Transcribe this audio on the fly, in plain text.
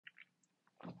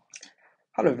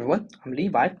Hello everyone, I'm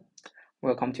Levi.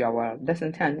 Welcome to our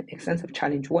Lesson 10 Extensive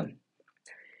Challenge 1.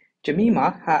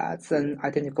 Jemima has an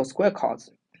identical square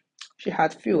cards. She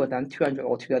had fewer than 200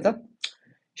 altogether.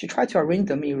 She tried to arrange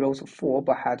them in rows of 4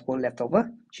 but had one left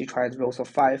over. She tried rows of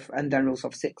 5 and then rows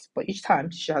of 6, but each time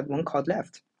she had one card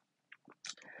left.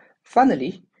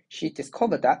 Finally, she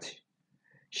discovered that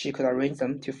she could arrange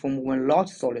them to form one large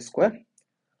solid square.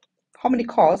 How many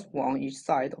cards were on each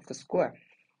side of the square?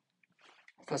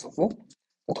 First of all,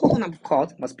 the total number of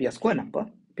cards must be a square number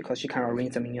because she can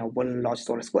arrange them in one large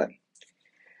solid square.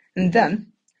 And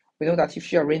then we know that if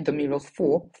she arranged them in rows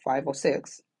 4, 5, or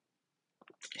 6,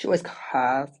 she always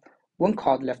has one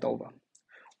card left over,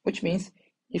 which means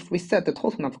if we set the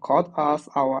total number of cards as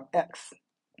our x,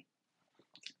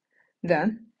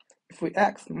 then if we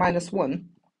x minus 1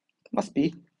 must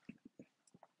be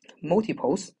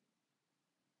multiples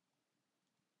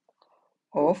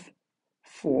of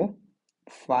 4,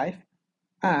 5,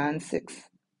 and 6.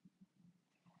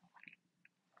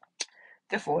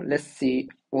 Therefore, let's see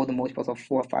all the multiples of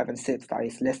 4, 5, and 6 that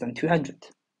is less than 200.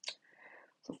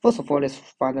 So first of all, let's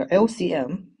find the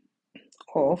LCM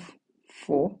of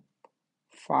 4,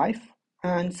 5,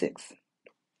 and 6.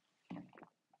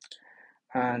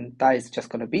 And that is just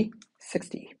going to be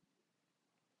 60.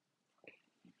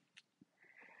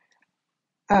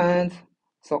 And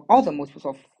so all the multiples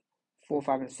of 4,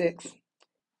 5, and 6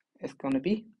 is going to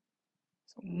be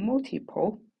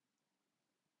multiple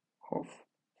of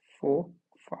 4,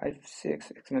 5,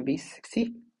 6. It's going to be 60,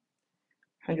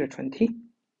 120,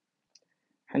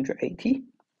 180.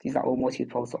 These are all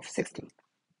multiples of 60.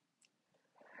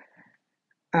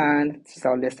 And these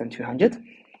are less than 200.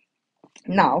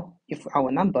 Now, if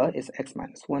our number is x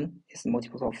minus 1 is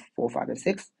multiples of 4, 5, and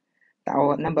 6, then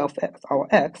our number of x, our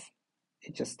x,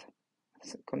 is just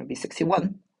going to be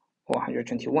 61, or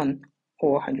 121,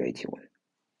 or 181.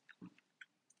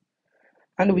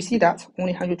 And we see that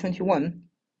only 121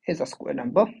 is a square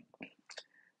number,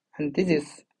 and this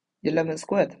is 11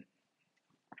 squared.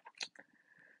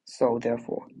 So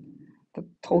therefore, the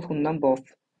total number of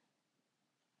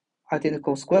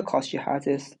identical square cards she has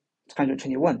is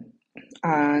 121,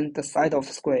 and the side of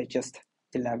the square is just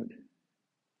 11.